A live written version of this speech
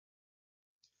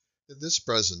In this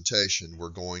presentation, we're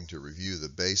going to review the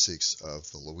basics of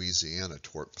the Louisiana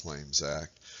Tort Claims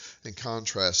Act and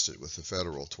contrast it with the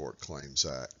Federal Tort Claims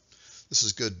Act. This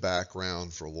is good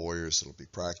background for lawyers that will be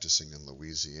practicing in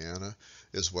Louisiana,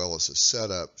 as well as a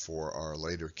setup for our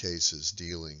later cases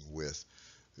dealing with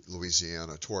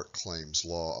Louisiana tort claims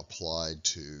law applied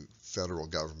to federal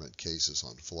government cases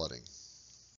on flooding.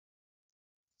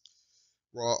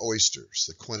 Raw oysters,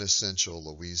 the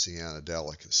quintessential Louisiana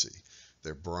delicacy.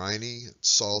 They're briny,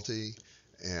 salty,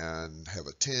 and have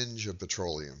a tinge of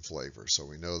petroleum flavor, so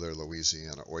we know they're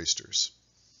Louisiana oysters.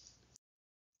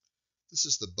 This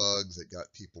is the bug that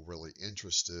got people really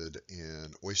interested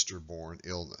in oyster-borne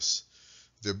illness.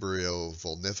 Vibrio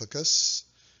vulnificus.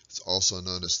 It's also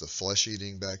known as the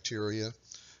flesh-eating bacteria,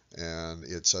 and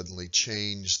it suddenly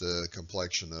changed the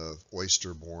complexion of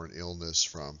oyster-borne illness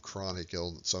from chronic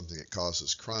illness, something that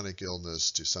causes chronic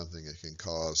illness, to something that can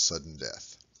cause sudden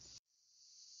death.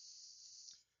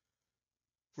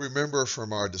 Remember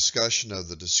from our discussion of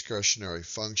the discretionary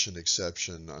function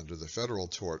exception under the Federal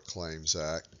Tort Claims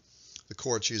Act, the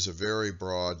courts use a very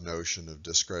broad notion of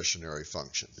discretionary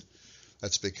function.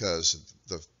 That's because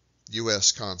the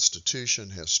U.S. Constitution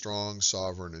has strong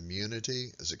sovereign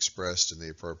immunity as expressed in the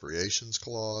Appropriations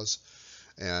Clause,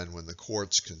 and when the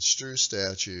courts construe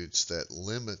statutes that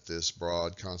limit this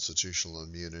broad constitutional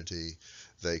immunity,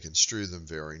 they construe them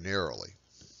very narrowly.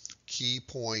 Key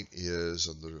point is,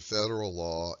 under federal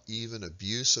law, even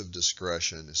abuse of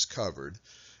discretion is covered,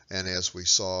 and as we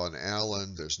saw in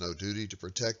Allen, there's no duty to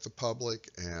protect the public,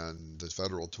 and the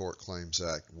Federal Tort Claims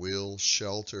Act will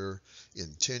shelter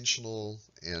intentional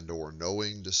and/or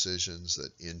knowing decisions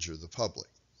that injure the public.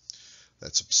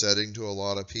 That's upsetting to a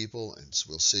lot of people, and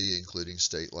we'll see, including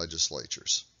state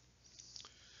legislatures.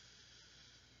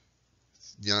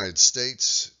 The United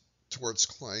States Tort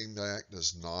Claims Act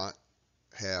does not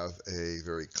have a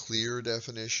very clear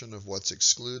definition of what's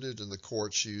excluded, and the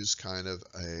courts use kind of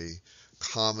a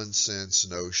common sense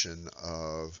notion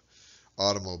of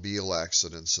automobile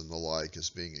accidents and the like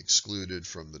as being excluded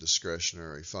from the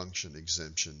discretionary function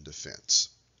exemption defense.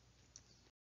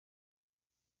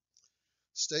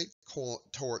 State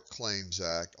Tort Claims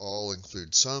Act all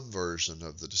include some version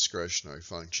of the discretionary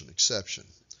function exception.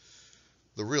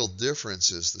 The real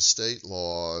difference is the state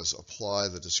laws apply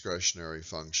the discretionary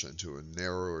function to a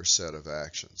narrower set of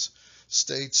actions.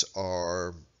 States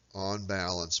are, on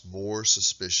balance, more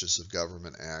suspicious of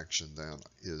government action than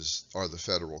are the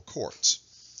federal courts.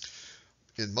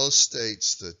 In most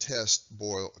states, the test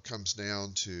comes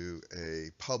down to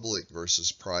a public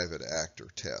versus private actor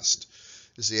test.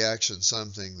 Is the action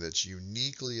something that's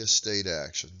uniquely a state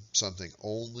action, something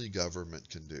only government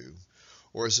can do,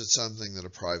 or is it something that a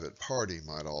private party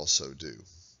might also do?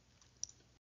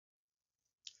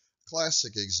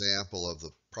 Classic example of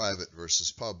the private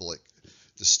versus public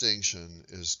distinction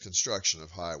is construction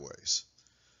of highways.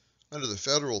 Under the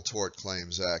Federal Tort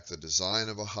Claims Act, the design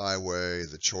of a highway,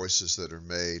 the choices that are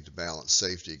made to balance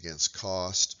safety against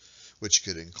cost, which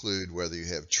could include whether you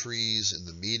have trees in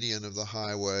the median of the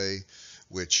highway,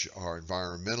 which are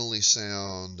environmentally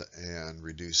sound and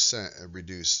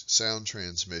reduce sound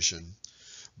transmission,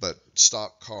 but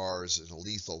stop cars in a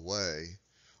lethal way,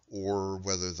 or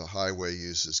whether the highway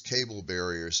uses cable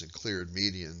barriers and cleared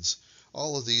medians.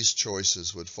 All of these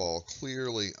choices would fall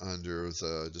clearly under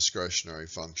the discretionary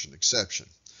function exception.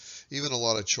 Even a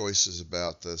lot of choices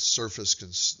about the surface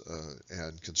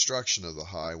and construction of the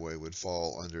highway would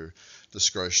fall under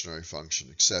discretionary function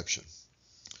exception.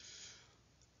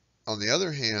 On the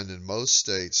other hand, in most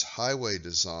states, highway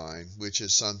design, which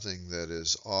is something that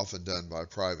is often done by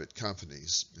private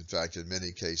companies, in fact, in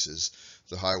many cases,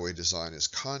 the highway design is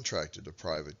contracted to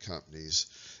private companies,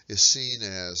 is seen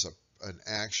as an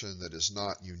action that is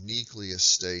not uniquely a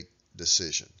state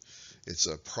decision.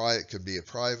 It can be a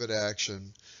private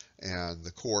action, and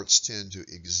the courts tend to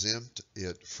exempt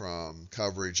it from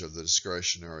coverage of the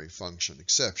discretionary function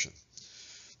exception.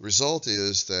 The result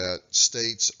is that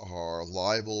states are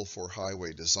liable for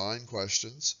highway design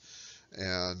questions,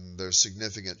 and there's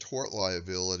significant tort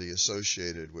liability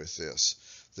associated with this.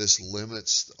 This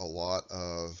limits a lot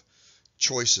of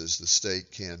choices the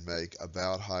state can make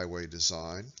about highway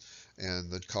design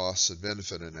and the costs and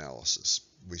benefit analysis.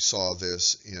 We saw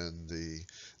this in the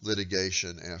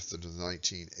litigation after the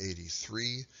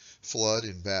 1983 flood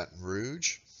in Baton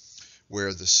Rouge,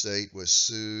 where the state was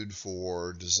sued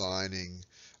for designing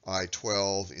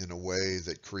I-12 in a way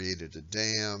that created a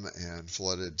dam and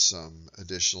flooded some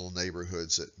additional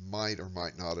neighborhoods that might or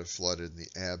might not have flooded in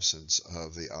the absence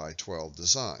of the I-12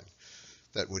 design.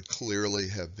 That would clearly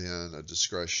have been a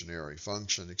discretionary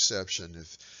function exception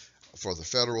if for the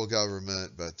federal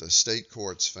government, but the state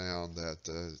courts found that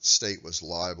the state was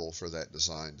liable for that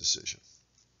design decision.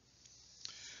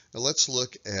 Now let's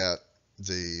look at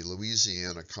the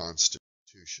Louisiana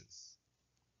Constitution.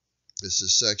 This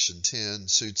is Section 10,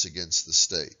 Suits Against the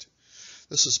State.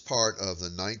 This is part of the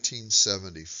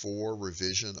 1974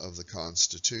 revision of the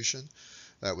Constitution.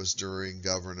 That was during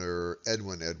Governor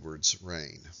Edwin Edwards'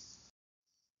 reign.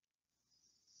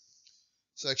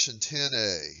 Section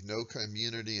 10A, No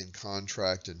Community in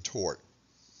Contract and Tort.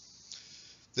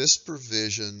 This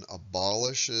provision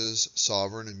abolishes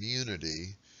sovereign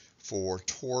immunity for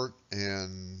tort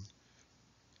and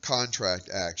contract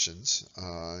actions,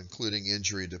 including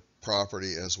injury to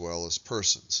property as well as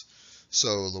persons.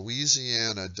 So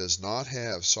Louisiana does not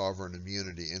have sovereign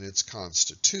immunity in its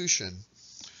constitution,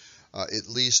 at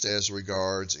least as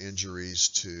regards injuries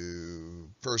to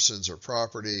persons or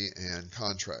property and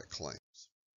contract claims.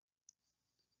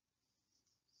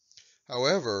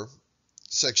 However,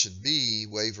 Section B,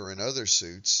 Waiver and Other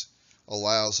Suits,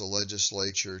 allows the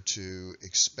legislature to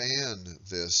expand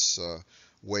this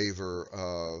waiver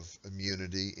of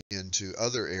immunity into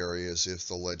other areas if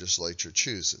the legislature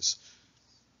chooses.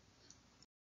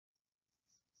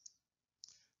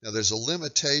 Now, there's a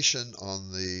limitation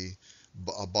on the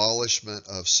abolishment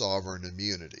of sovereign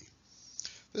immunity.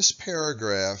 This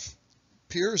paragraph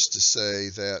appears to say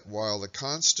that while the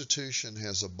Constitution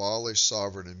has abolished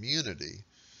sovereign immunity,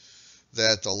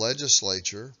 that the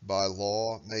legislature, by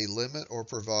law, may limit or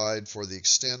provide for the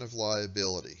extent of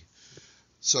liability.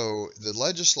 So the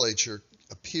legislature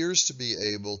appears to be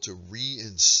able to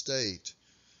reinstate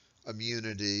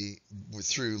immunity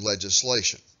through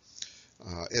legislation.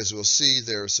 As we'll see,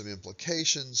 there are some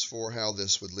implications for how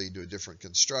this would lead to a different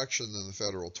construction than the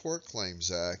Federal Tort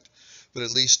Claims Act, but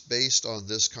at least based on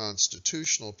this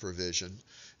constitutional provision,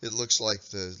 it looks like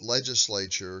the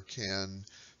legislature can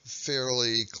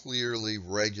fairly clearly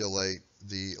regulate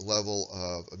the level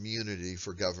of immunity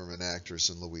for government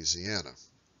actors in Louisiana.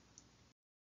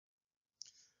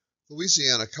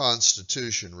 Louisiana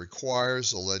Constitution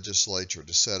requires the legislature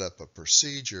to set up a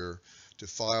procedure to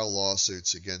file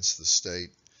lawsuits against the state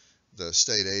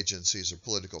agencies or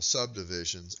political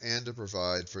subdivisions, and to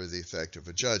provide for the effect of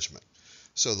a judgment.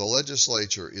 So the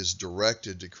legislature is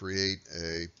directed to create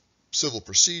a civil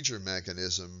procedure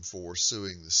mechanism for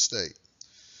suing the state.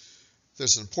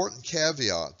 There's an important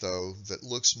caveat, though, that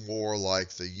looks more like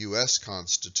the U.S.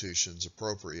 Constitution's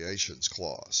appropriations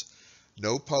clause.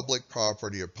 No public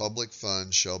property or public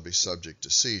funds shall be subject to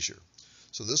seizure.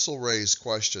 So this will raise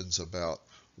questions about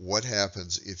what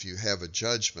happens if you have a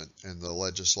judgment and the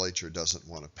legislature doesn't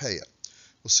want to pay it.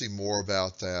 We'll see more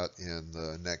about that in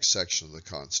the next section of the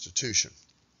Constitution.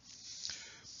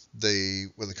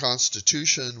 When the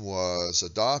Constitution was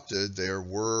adopted, there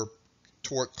were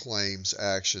tort claims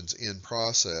actions in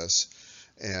process,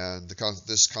 and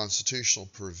this constitutional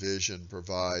provision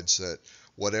provides that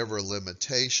whatever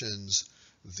limitations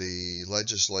the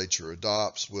legislature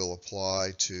adopts will apply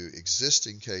to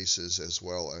existing cases as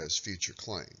well as future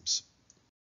claims.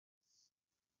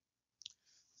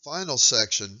 Final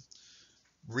section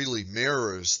really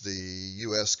mirrors the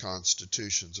U.S.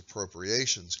 Constitution's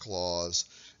appropriations clause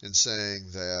in saying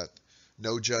that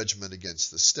no judgment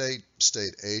against the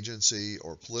state agency,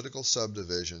 or political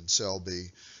subdivision shall be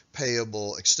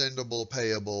payable, extendable,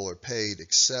 payable, or paid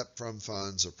except from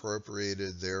funds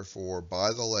appropriated therefore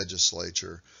by the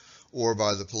legislature or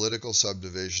by the political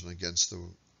subdivision against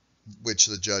which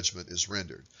the judgment is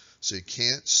rendered. So you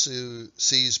can't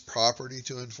seize property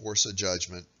to enforce a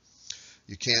judgment.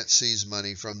 You can't seize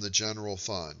money from the general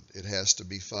fund. It has to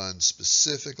be funds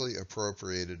specifically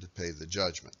appropriated to pay the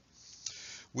judgment.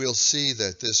 We'll see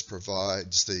that this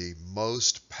provides the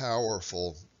most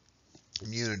powerful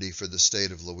immunity for the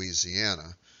state of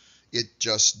Louisiana. It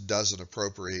just doesn't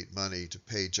appropriate money to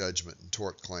pay judgment in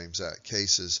Tort Claims Act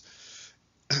cases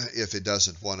if it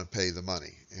doesn't want to pay the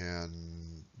money.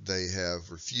 And they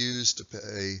have refused to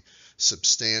pay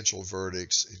substantial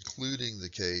verdicts, including the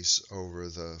case over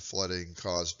the flooding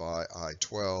caused by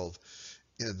I-12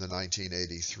 in the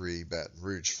 1983 Baton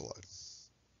Rouge flood.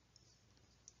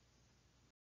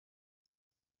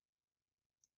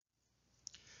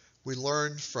 We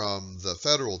learned from the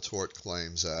Federal Tort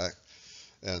Claims Act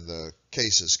and the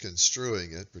cases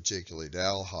construing it, particularly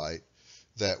Dalhite,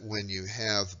 that when you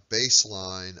have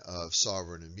baseline of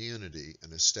sovereign immunity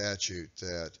in a statute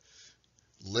that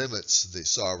limits the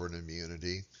sovereign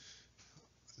immunity,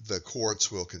 the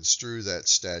courts will construe that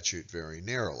statute very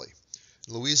narrowly.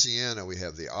 In Louisiana, we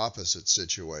have the opposite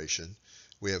situation.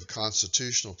 We have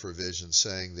constitutional provisions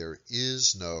saying there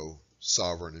is no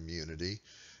sovereign immunity,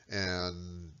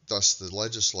 and thus the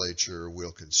legislature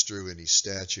will construe any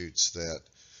statutes that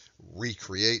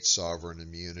recreate sovereign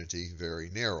immunity very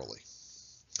narrowly.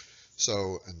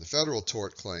 So in the Federal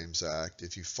Tort Claims Act,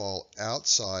 if you fall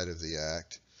outside of the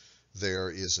act, there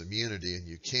is immunity and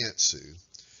you can't sue.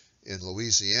 In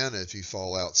Louisiana, if you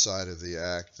fall outside of the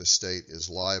act, the state is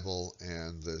liable,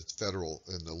 and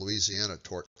the Louisiana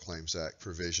Tort Claims Act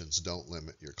provisions don't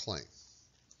limit your claim.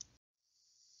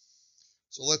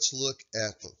 So let's look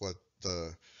at what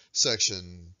the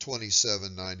section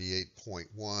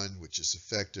 2798.1, which is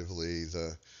effectively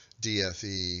the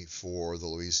DFE for the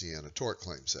Louisiana Tort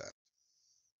Claims Act.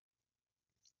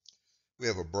 We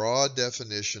have a broad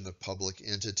definition of public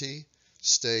entity,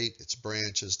 state, its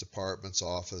branches, departments,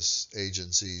 office,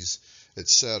 agencies,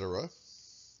 etc.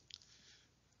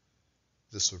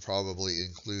 This would probably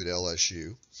include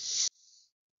LSU.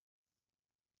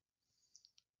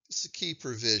 This is a key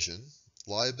provision.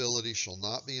 Liability shall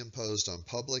not be imposed on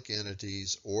public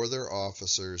entities or their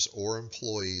officers or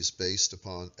employees based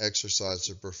upon exercise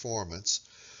of performance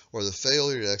or the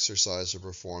failure to exercise or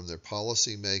perform their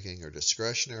policy-making or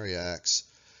discretionary acts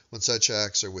when such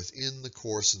acts are within the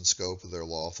course and scope of their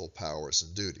lawful powers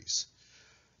and duties.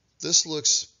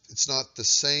 It's not the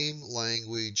same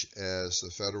language as the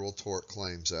Federal Tort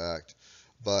Claims Act,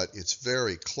 but it's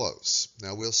very close.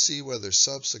 Now we'll see whether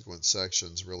subsequent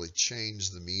sections really change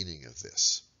the meaning of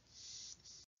this.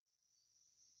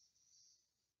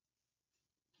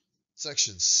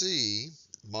 Section C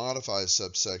modifies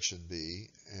subsection B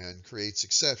and creates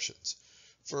exceptions.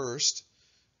 First,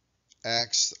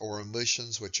 acts or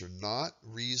omissions which are not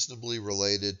reasonably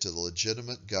related to the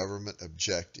legitimate government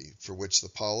objective for which the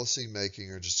policy-making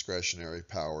or discretionary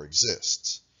power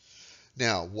exists.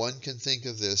 Now, one can think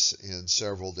of this in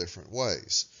several different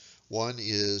ways. One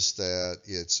is that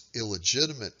it's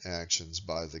illegitimate actions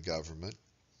by the government,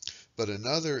 but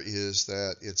another is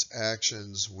that it's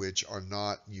actions which are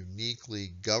not uniquely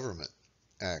government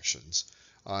actions,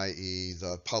 i.e.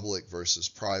 the public versus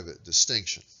private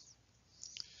distinction.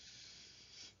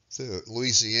 In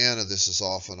Louisiana, this is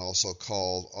often also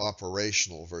called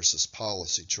operational versus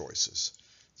policy choices.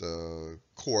 The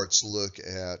courts look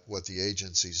at what the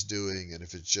agency's doing, and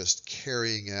if it's just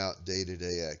carrying out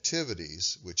day-to-day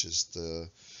activities, which is the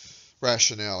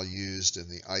rationale used in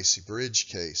the Icy Bridge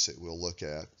case that we'll look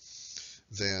at,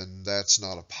 then that's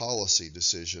not a policy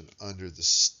decision under the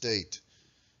State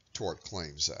Tort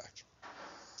Claims Act.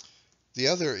 The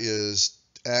other is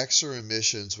acts or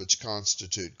omissions which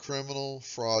constitute criminal,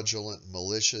 fraudulent,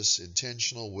 malicious,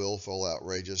 intentional, willful,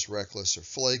 outrageous, reckless, or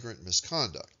flagrant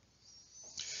misconduct.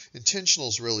 Intentional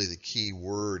is really the key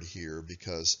word here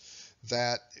because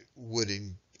that would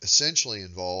essentially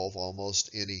involve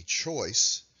almost any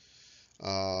choice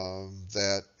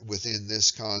that within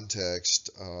this context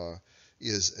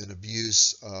is an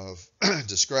abuse of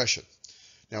discretion.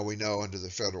 Now we know under the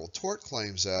Federal Tort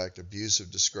Claims Act, abuse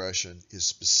of discretion is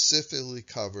specifically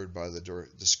covered by the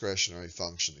discretionary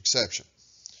function exception.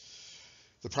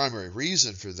 The primary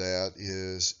reason for that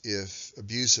is if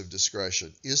abuse of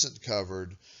discretion isn't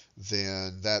covered,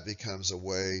 then that becomes a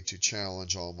way to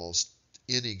challenge almost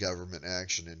any government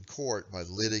action in court by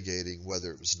litigating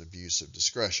whether it was an abuse of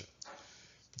discretion.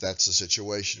 That's the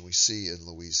situation we see in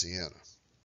Louisiana.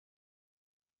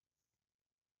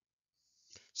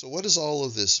 So what does all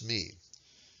of this mean?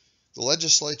 The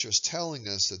legislature is telling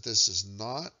us that this is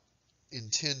not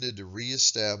intended to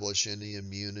reestablish any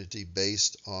immunity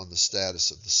based on the status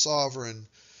of the sovereign,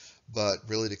 but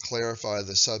really to clarify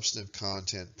the substantive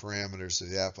content parameters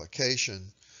of the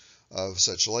application of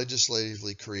such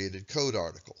legislatively created code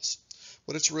articles.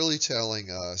 What it's really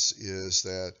telling us is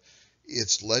that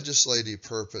its legislative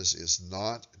purpose is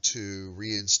not to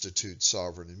reinstitute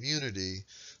sovereign immunity,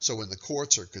 so when the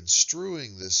courts are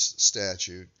construing this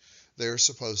statute, they're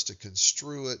supposed to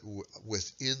construe it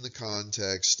within the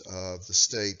context of the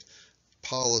state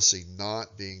policy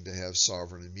not being to have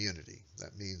sovereign immunity.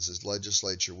 That means the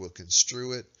legislature will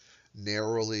construe it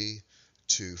narrowly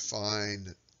to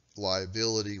find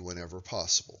liability whenever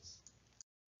possible.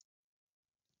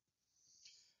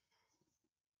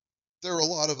 There are a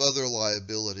lot of other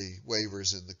liability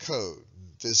waivers in the code.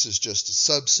 This is just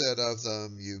a subset of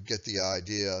them. You get the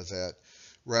idea that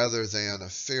rather than a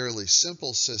fairly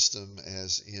simple system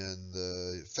as in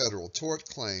the Federal Tort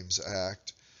Claims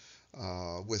Act,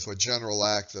 with a general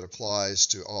act that applies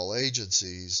to all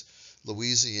agencies,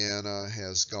 Louisiana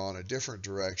has gone a different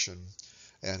direction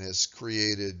and has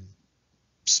created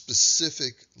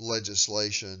specific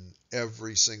legislation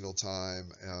every single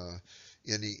time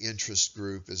any interest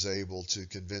group is able to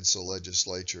convince the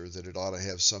legislature that it ought to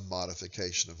have some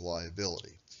modification of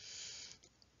liability.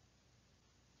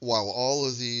 while all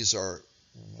of these are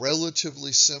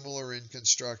relatively similar in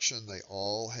construction, they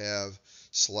all have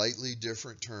slightly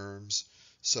different terms.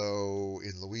 So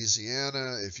in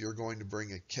Louisiana, if you're going to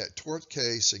bring a tort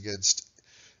case against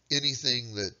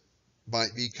anything that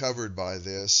might be covered by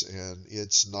this, and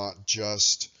it's not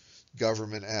just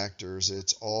government actors,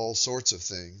 it's all sorts of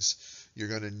things, you're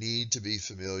going to need to be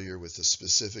familiar with the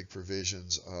specific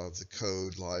provisions of the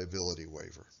code liability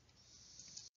waiver.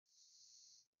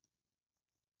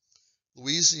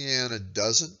 Louisiana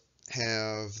doesn't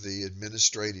have the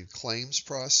administrative claims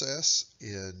process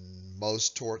in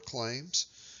most tort claims.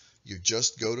 You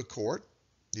just go to court.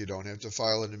 You don't have to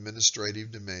file an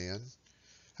administrative demand.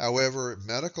 However,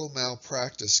 medical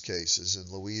malpractice cases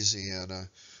in Louisiana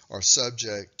are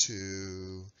subject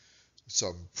to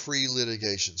some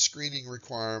pre-litigation screening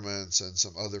requirements and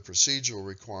some other procedural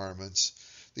requirements.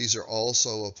 These are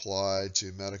also applied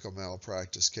to medical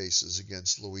malpractice cases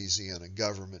against Louisiana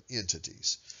government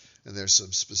entities. And there's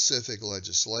some specific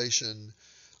legislation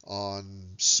on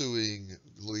suing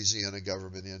Louisiana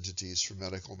government entities for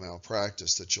medical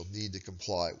malpractice that you'll need to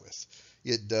comply with.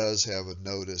 It does have a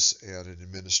notice and an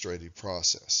administrative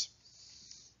process.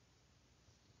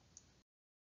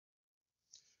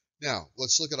 Now,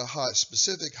 let's look at a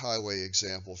specific highway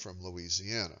example from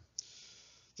Louisiana.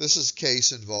 This is a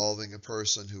case involving a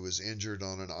person who was injured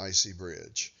on an icy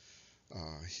bridge.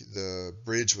 The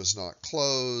bridge was not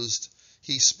closed.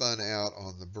 He spun out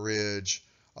on the bridge.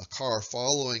 A car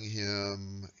following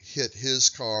him hit his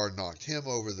car, knocked him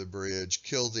over the bridge,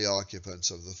 killed the occupants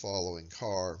of the following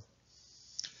car.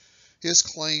 His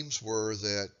claims were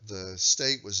that the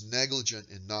state was negligent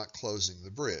in not closing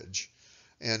the bridge,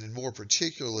 and more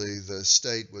particularly, the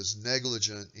state was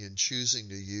negligent in choosing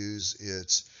to use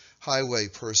its highway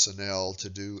personnel to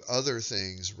do other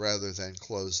things rather than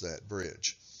close that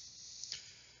bridge.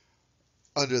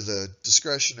 Under the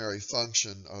discretionary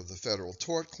function of the Federal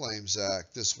Tort Claims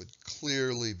Act, this would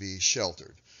clearly be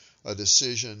sheltered. A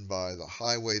decision by the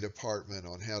Highway Department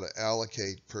on how to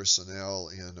allocate personnel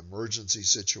in emergency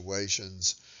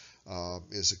situations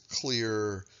is a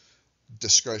clear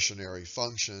discretionary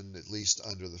function, at least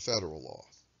under the federal law.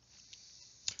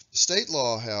 The state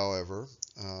law, however,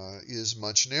 is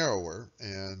much narrower,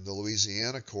 and the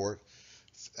Louisiana court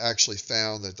actually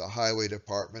found that the Highway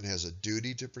Department has a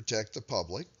duty to protect the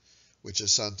public, which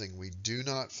is something we do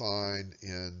not find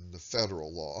in the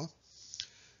federal law,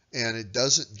 and it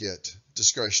doesn't get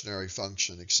discretionary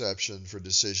function exception for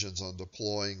decisions on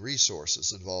deploying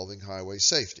resources involving highway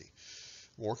safety.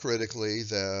 More critically,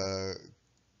 the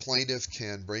plaintiff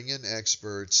can bring in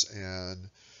experts and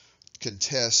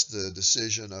contest the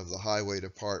decision of the Highway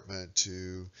Department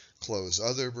to close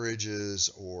other bridges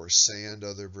or sand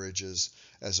other bridges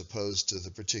as opposed to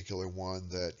the particular one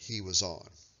that he was on.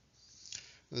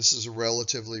 This is a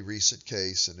relatively recent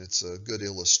case, and it's a good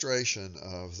illustration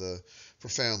of the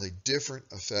profoundly different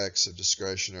effects of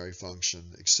discretionary function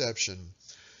exception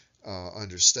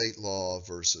under state law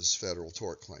versus Federal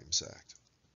Tort Claims Act.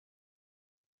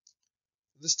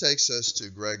 This takes us to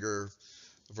Greger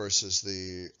versus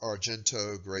the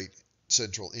Argento Great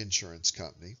Central Insurance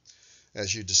Company.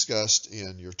 As you discussed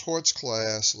in your torts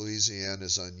class, Louisiana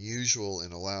is unusual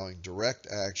in allowing direct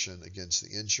action against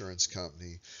the insurance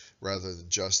company rather than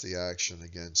just the action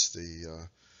against the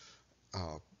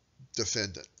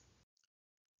defendant.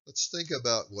 Let's think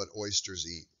about what oysters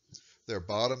eat. They're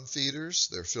bottom feeders,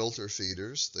 they're filter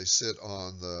feeders. They sit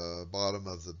on the bottom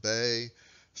of the bay,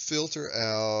 filter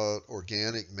out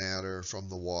organic matter from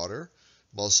the water,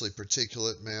 mostly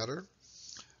particulate matter.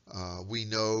 We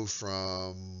know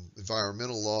from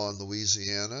environmental law in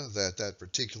Louisiana that that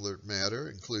particulate matter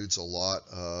includes a lot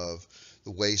of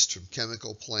the waste from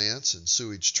chemical plants and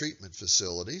sewage treatment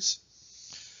facilities.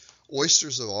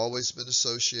 Oysters have always been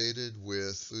associated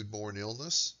with foodborne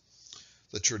illness.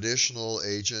 The traditional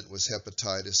agent was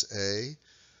hepatitis A.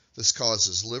 This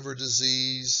causes liver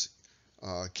disease,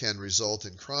 can result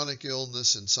in chronic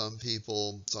illness in some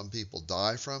people. Some people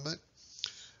die from it.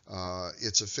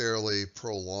 It's a fairly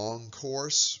prolonged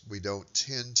course. We don't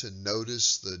tend to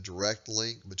notice the direct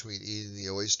link between eating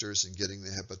the oysters and getting the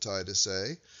hepatitis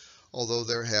A, although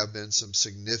there have been some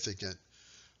significant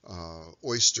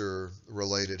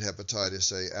oyster-related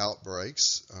hepatitis A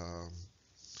outbreaks.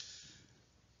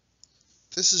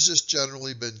 This has just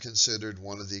generally been considered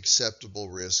one of the acceptable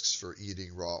risks for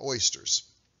eating raw oysters.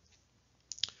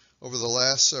 Over the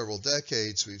last several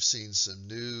decades, we've seen some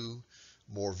new,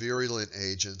 more virulent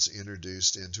agents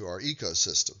introduced into our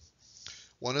ecosystem.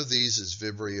 One of these is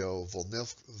Vibrio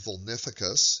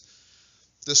vulnificus.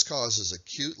 This causes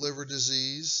acute liver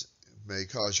disease, may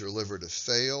cause your liver to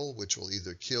fail, which will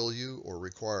either kill you or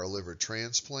require a liver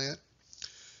transplant.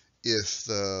 If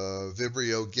the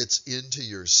Vibrio gets into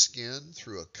your skin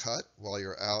through a cut while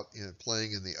you're out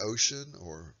playing in the ocean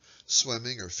or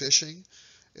swimming or fishing,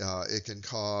 it can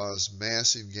cause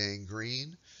massive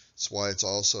gangrene. That's why it's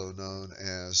also known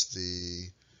as the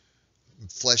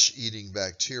flesh-eating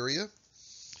bacteria.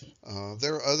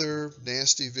 There are other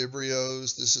nasty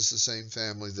Vibrios. This is the same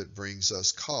family that brings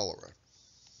us cholera.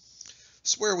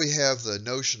 It's where we have the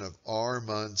notion of R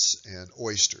months and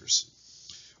oysters.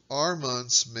 R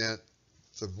months meant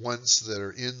the ones that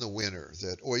are in the winter,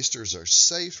 that oysters are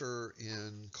safer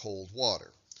in cold water.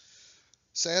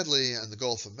 Sadly, in the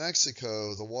Gulf of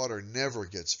Mexico, the water never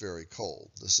gets very cold.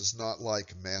 This is not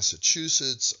like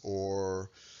Massachusetts or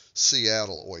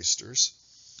Seattle oysters.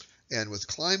 And with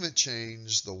climate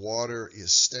change, the water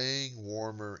is staying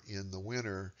warmer in the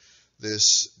winter.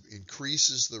 This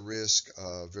increases the risk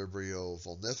of Vibrio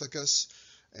vulnificus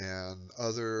and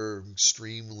other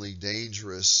extremely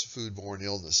dangerous foodborne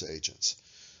illness agents.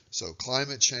 So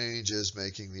climate change is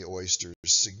making the oysters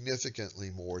significantly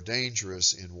more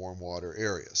dangerous in warm water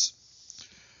areas.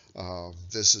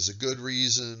 This is a good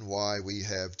reason why we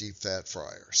have deep fat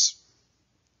fryers.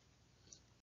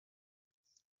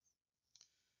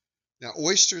 Now,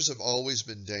 oysters have always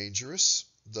been dangerous.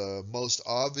 The most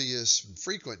obvious and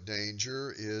frequent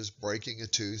danger is breaking a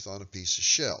tooth on a piece of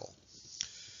shell.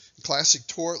 In classic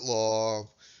tort law,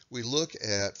 we look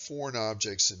at foreign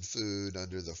objects in food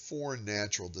under the foreign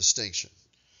natural distinction.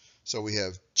 So we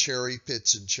have cherry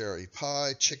pits and cherry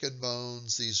pie, chicken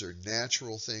bones. These are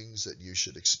natural things that you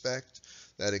should expect.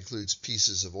 That includes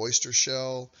pieces of oyster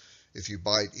shell. If you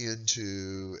bite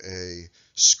into a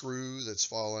screw that's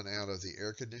fallen out of the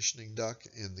air conditioning duct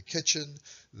in the kitchen,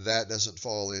 that doesn't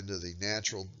fall into the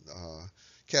natural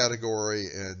category,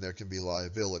 and there can be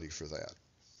liability for that.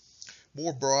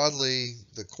 More broadly,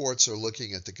 the courts are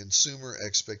looking at the consumer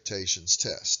expectations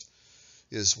test.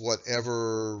 Is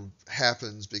whatever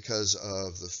happens because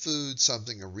of the food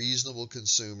something a reasonable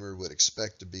consumer would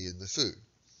expect to be in the food?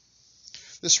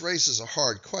 This raises a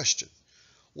hard question.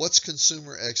 What's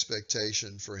consumer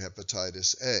expectation for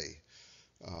hepatitis A?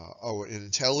 An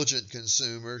intelligent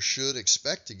consumer should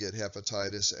expect to get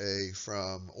hepatitis A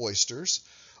from oysters.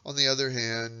 On the other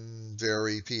hand,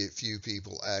 very few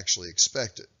people actually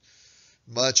expect it.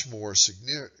 Much more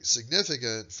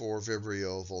significant for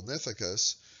Vibrio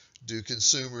vulnificus, do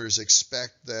consumers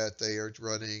expect that they are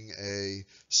running a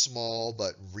small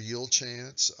but real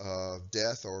chance of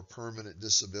death or permanent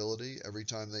disability every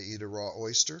time they eat a raw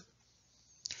oyster?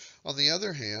 On the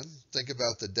other hand, think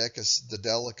about the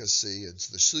delicacy in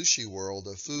the sushi world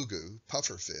of fugu,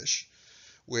 pufferfish,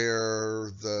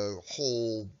 where the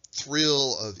whole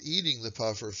thrill of eating the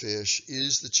pufferfish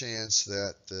is the chance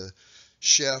that the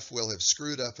chef will have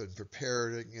screwed up in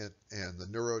preparing it and the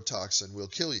neurotoxin will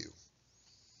kill you.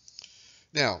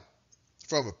 Now,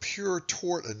 from a pure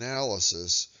tort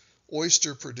analysis,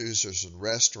 oyster producers and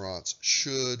restaurants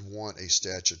should want a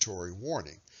statutory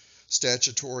warning.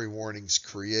 Statutory warnings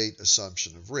create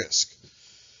assumption of risk.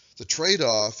 The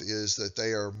trade-off is that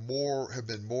they have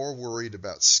been more worried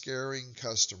about scaring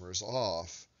customers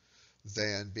off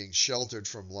than being sheltered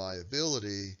from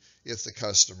liability if the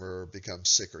customer becomes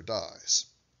sick or dies.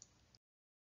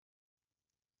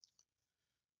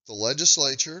 The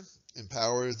legislature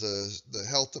empowered the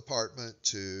health department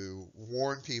to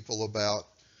warn people about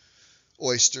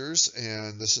oysters,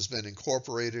 and this has been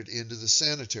incorporated into the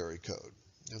sanitary code.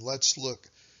 And let's look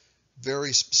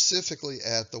very specifically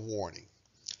at the warning.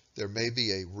 There may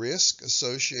be a risk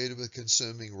associated with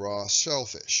consuming raw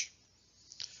shellfish.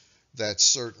 That's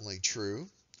certainly true,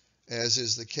 as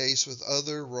is the case with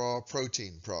other raw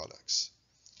protein products.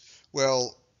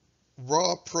 Well,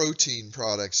 raw protein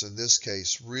products in this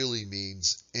case really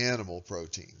means animal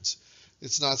proteins.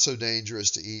 It's not so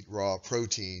dangerous to eat raw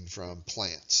protein from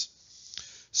plants.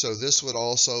 So this would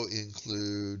also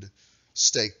include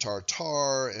steak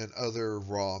tartare and other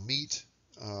raw meat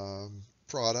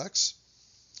products.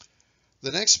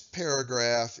 The next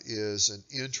paragraph is an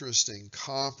interesting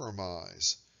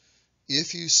compromise.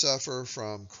 If you suffer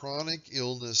from chronic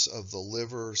illness of the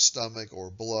liver, stomach, or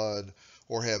blood,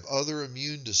 or have other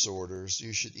immune disorders,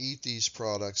 you should eat these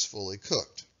products fully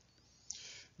cooked.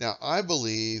 Now, I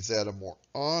believe that a more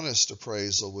honest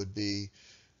appraisal would be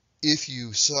if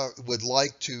you would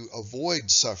like to avoid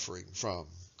suffering from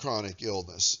chronic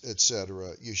illness,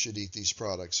 etc., you should eat these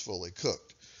products fully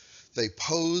cooked. They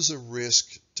pose a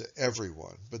risk to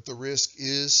everyone, but the risk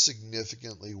is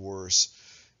significantly worse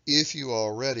if you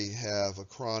already have a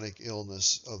chronic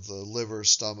illness of the liver,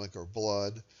 stomach, or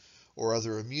blood, or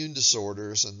other immune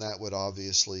disorders, and that would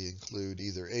obviously include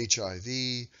either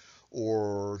HIV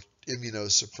or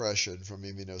immunosuppression from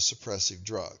immunosuppressive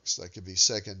drugs. That could be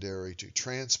secondary to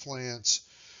transplants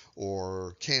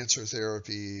or cancer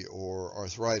therapy or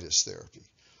arthritis therapy.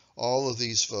 All of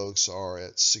these folks are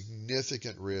at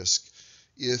significant risk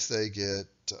if they get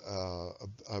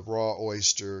a raw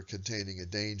oyster containing a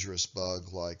dangerous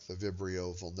bug like the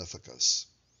Vibrio vulnificus.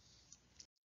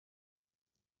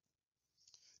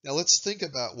 Now let's think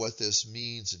about what this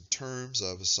means in terms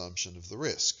of assumption of the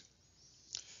risk.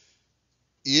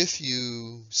 If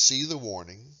you see the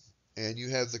warning and you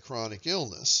have the chronic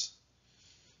illness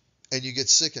and you get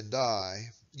sick and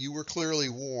die, you were clearly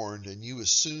warned and you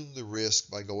assume the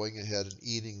risk by going ahead and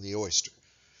eating the oyster.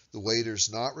 The waiter's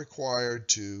not required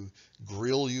to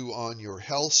grill you on your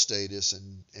health status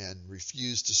and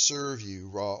refuse to serve you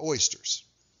raw oysters.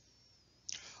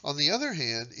 On the other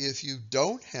hand, if you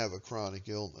don't have a chronic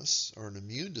illness or an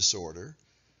immune disorder,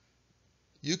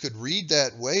 you could read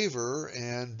that waiver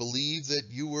and believe that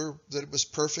it was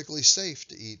perfectly safe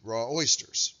to eat raw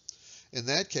oysters. In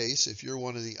that case, if you're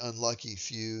one of the unlucky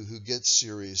few who gets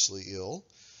seriously ill,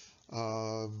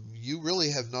 you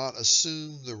really have not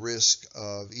assumed the risk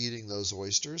of eating those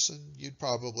oysters, and you'd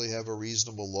probably have a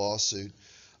reasonable lawsuit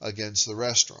against the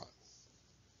restaurant.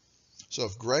 So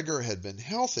if Gregor had been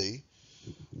healthy,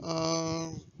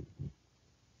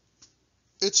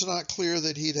 it's not clear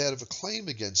that he'd have a claim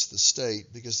against the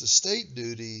state, because the state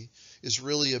duty is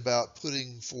really about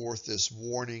putting forth this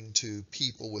warning to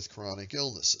people with chronic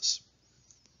illnesses.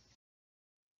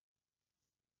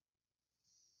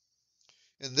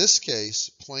 In this case,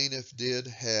 plaintiff did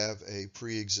have a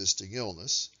pre-existing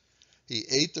illness. He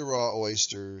ate the raw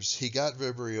oysters, he got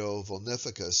Vibrio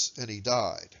vulnificus, and he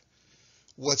died.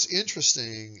 What's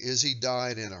interesting is he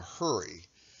died in a hurry.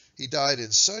 He died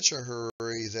in such a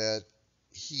hurry that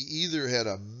he either had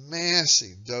a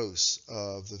massive dose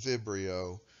of the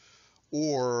Vibrio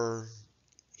or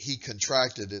he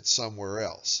contracted it somewhere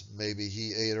else. Maybe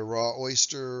he ate a raw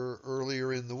oyster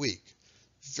earlier in the week.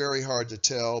 Very hard to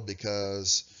tell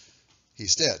because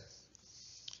he's dead.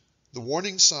 The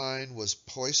warning sign was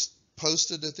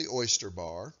posted at the oyster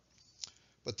bar,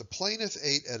 but the plaintiff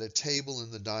ate at a table in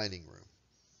the dining room.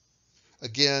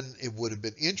 Again, it would have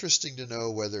been interesting to know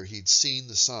whether he'd seen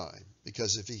the sign,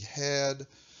 because if he had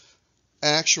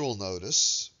actual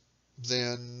notice,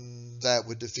 then that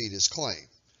would defeat his claim.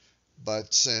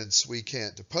 But since we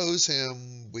can't depose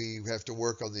him, we have to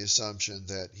work on the assumption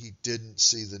that he didn't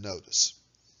see the notice.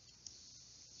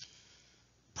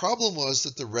 Problem was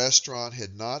that the restaurant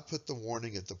had not put the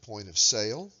warning at the point of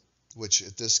sale, which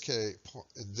in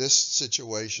this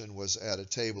situation was at a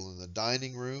table in the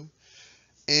dining room,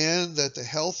 and that the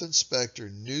health inspector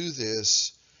knew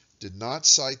this, did not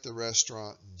cite the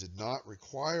restaurant, and did not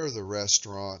require the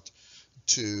restaurant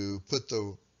to put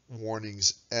the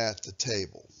warnings at the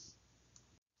table.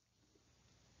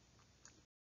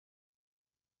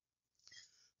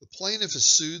 The plaintiff has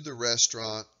sued the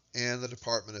restaurant and the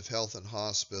Department of Health and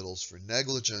Hospitals for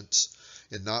negligence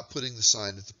in not putting the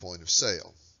sign at the point of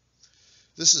sale.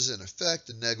 This is in effect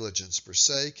a negligence per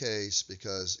se case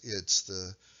because it's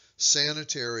the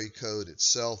sanitary code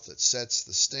itself that sets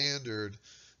the standard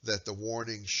that the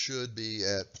warning should be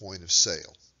at point of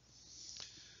sale.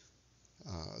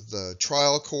 The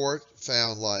trial court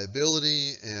found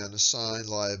liability and assigned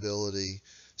liability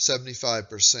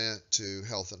 75% to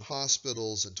Health and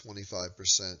Hospitals and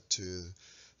 25% to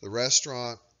the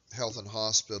restaurant. Health and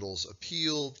Hospitals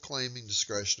appealed, claiming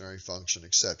discretionary function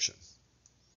exception.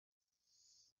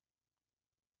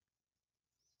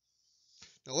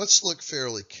 Now let's look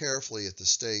fairly carefully at the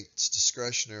state's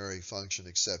discretionary function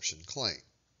exception claim.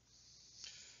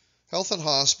 Health and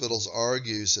Hospitals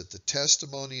argues that the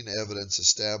testimony and evidence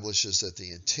establishes that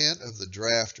the intent of the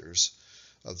drafters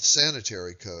of the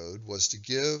sanitary code was to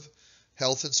give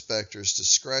health inspectors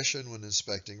discretion when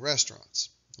inspecting restaurants.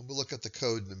 And we'll look at the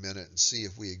code in a minute and see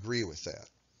if we agree with that.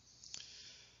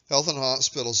 Health and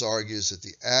Hospitals argues that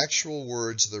the actual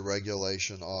words of the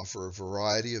regulation offer a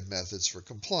variety of methods for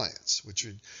compliance, which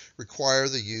would require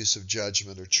the use of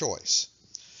judgment or choice.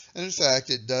 And in fact,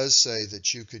 it does say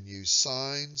that you can use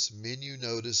signs, menu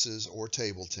notices, or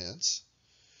table tents.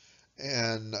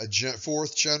 And a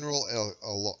fourth general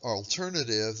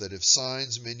alternative, that if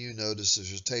signs, menu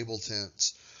notices, or table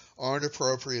tents aren't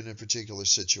appropriate in a particular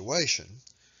situation,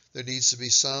 there needs to be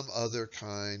some other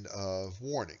kind of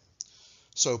warning.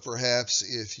 So perhaps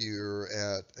if you're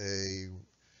at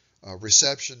a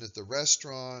reception at the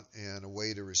restaurant and a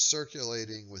waiter is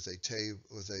circulating with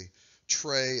a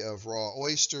tray of raw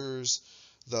oysters,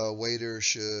 the waiter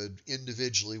should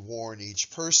individually warn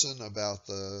each person about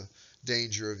the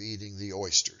danger of eating the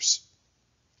oysters.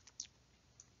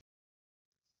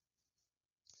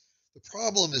 The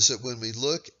problem is that when we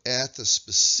look at the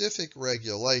specific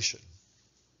regulation,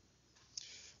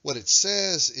 what it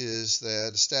says is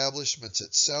that establishments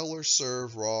that sell or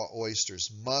serve raw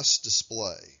oysters must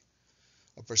display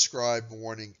a prescribed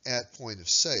warning at point of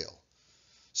sale.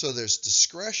 So there's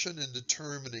discretion in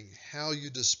determining how you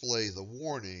display the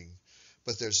warning,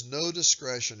 but there's no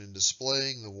discretion in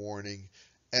displaying the warning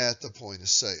at the point of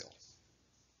sale.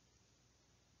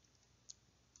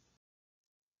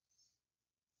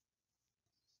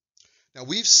 Now,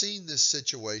 we've seen this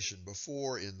situation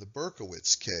before in the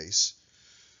Berkowitz case,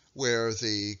 where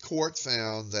the court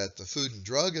found that the Food and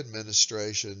Drug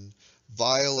Administration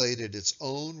violated its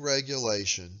own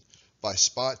regulation by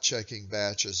spot checking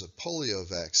batches of polio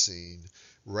vaccine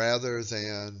rather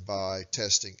than by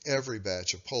testing every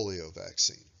batch of polio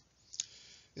vaccine.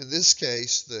 In this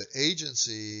case, the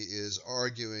agency is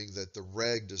arguing that the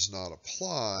reg does not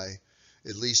apply,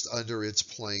 at least under its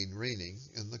plain meaning,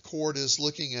 and the court is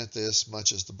looking at this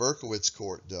much as the Berkowitz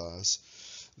court does,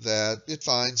 that it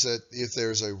finds that if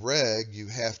there's a reg, you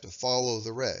have to follow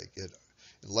the reg.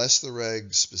 Unless the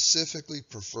reg specifically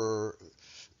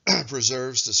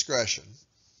preserves discretion,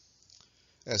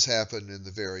 as happened in the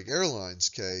Varig Airlines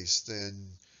case, then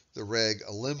the reg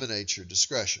eliminates your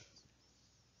discretion.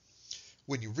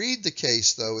 When you read the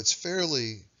case, though, it's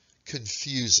fairly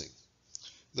confusing.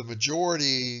 The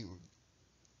majority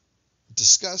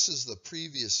discusses the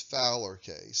previous Fowler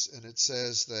case, and it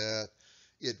says that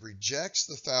it rejects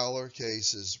the Fowler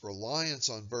case's reliance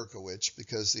on Berkowitz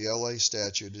because the LA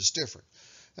statute is different.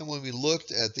 And when we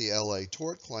looked at the LA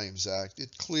Tort Claims Act,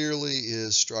 it clearly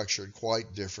is structured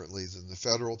quite differently than the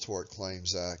Federal Tort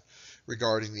Claims Act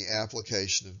regarding the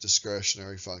application of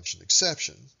discretionary function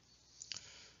exception.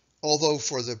 Although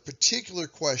for the particular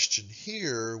question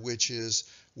here, which is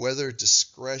whether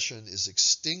discretion is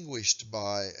extinguished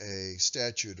by a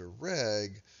statute or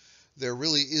reg, there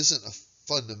really isn't a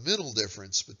fundamental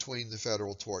difference between the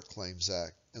Federal Tort Claims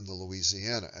Act and the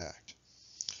Louisiana Act.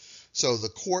 So the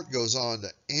court goes on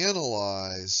to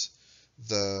analyze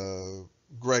the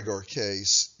Gregor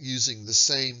case using the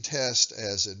same test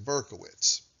as in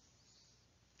Berkowitz.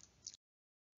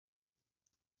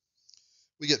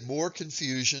 We get more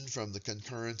confusion from the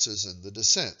concurrences and the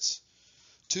dissents.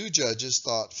 Two judges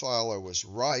thought Fowler was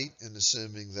right in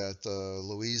assuming that the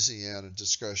Louisiana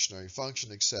discretionary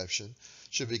function exception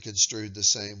should be construed the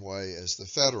same way as the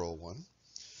federal one,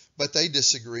 but they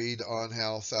disagreed on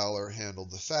how Fowler handled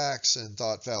the facts and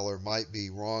thought Fowler might be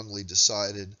wrongly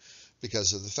decided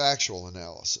because of the factual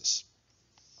analysis.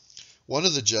 One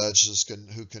of the judges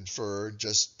who conferred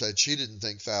just that she didn't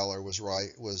think Fowler was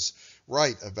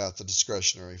right about the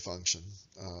discretionary function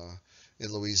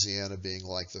in Louisiana being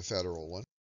like the federal one.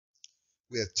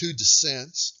 We have two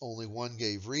dissents, only one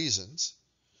gave reasons.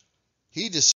 He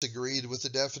disagreed with the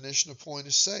definition of point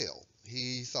of sale.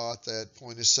 He thought that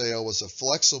point of sale was a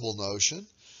flexible notion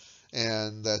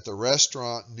and that the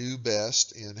restaurant knew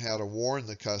best in how to warn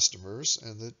the customers,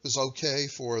 and that it was okay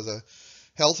for the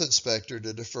health inspector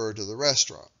to defer to the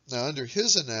restaurant. Now, under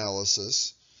his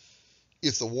analysis,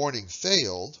 if the warning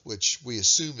failed, which we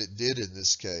assume it did in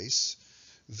this case,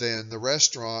 then the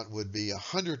restaurant would be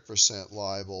 100%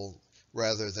 liable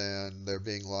rather than there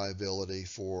being liability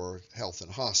for health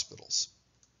and hospitals.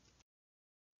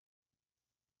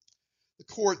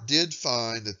 The court did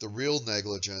find that the real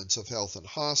negligence of health and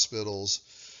hospitals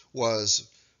was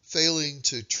failing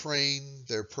to train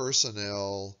their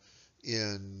personnel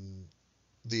in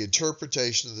the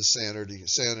interpretation of the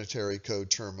sanitary code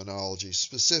terminology,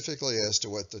 specifically as to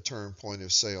what the term point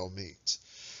of sale means.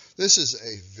 This is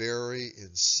a very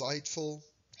insightful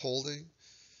holding.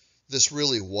 This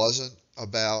really wasn't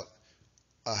about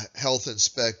a health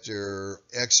inspector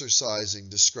exercising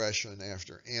discretion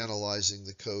after analyzing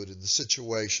the code in the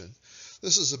situation.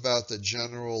 This is about the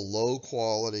general low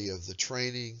quality of the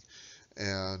training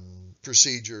and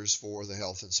procedures for the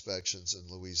health inspections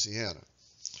in Louisiana.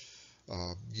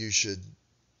 You should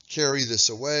carry this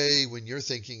away when you're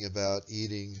thinking about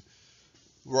eating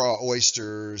raw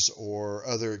oysters or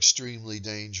other extremely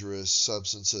dangerous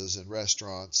substances in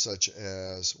restaurants, such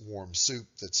as warm soup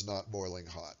that's not boiling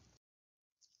hot.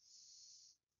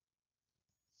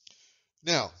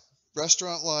 Now,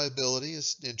 restaurant liability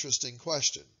is an interesting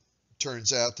question.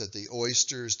 Turns out that the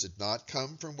oysters did not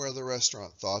come from where the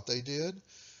restaurant thought they did.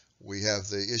 We have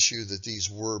the issue that these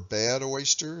were bad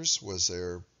oysters.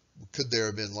 Could there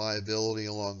have been liability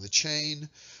along the chain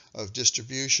of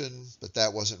distribution? But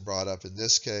that wasn't brought up in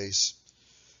this case.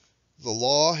 The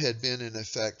law had been in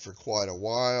effect for quite a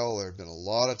while. There had been a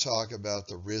lot of talk about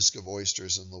the risk of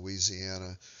oysters in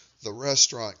Louisiana. The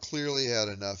restaurant clearly had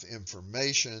enough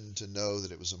information to know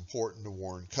that it was important to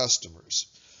warn customers.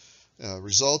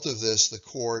 Result of this, the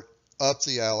court upped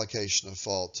the allocation of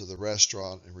fault to the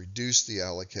restaurant and reduced the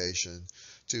allocation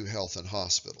to health and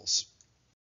hospitals.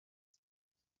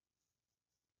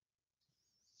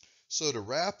 So to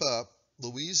wrap up,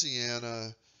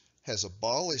 Louisiana has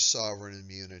abolished sovereign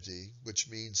immunity, which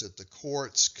means that the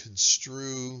courts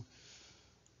construe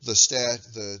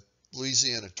the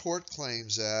Louisiana Tort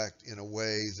Claims Act in a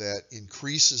way that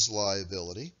increases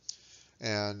liability.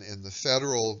 And in the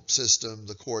federal system,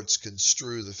 the courts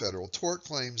construe the Federal Tort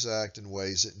Claims Act in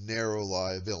ways that narrow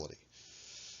liability.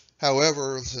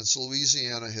 However, since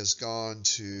Louisiana has gone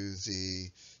to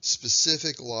the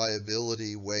specific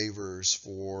liability waivers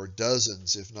for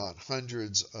dozens, if not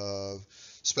hundreds, of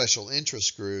special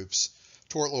interest groups,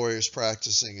 tort lawyers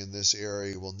practicing in this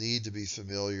area will need to be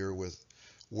familiar with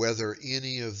whether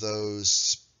any of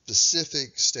those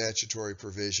specific statutory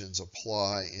provisions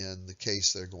apply in the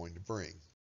case they're going to bring.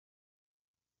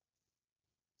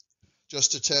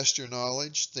 Just to test your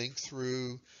knowledge, think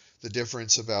through the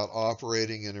difference about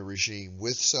operating in a regime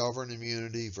with sovereign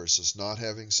immunity versus not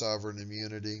having sovereign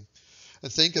immunity,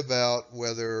 and think about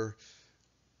whether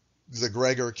the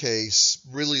Gregor case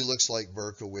really looks like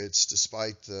Berkowitz,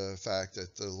 despite the fact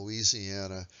that the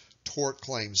Louisiana tort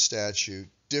claims statute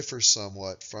differs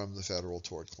somewhat from the federal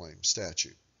tort claims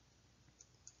statute.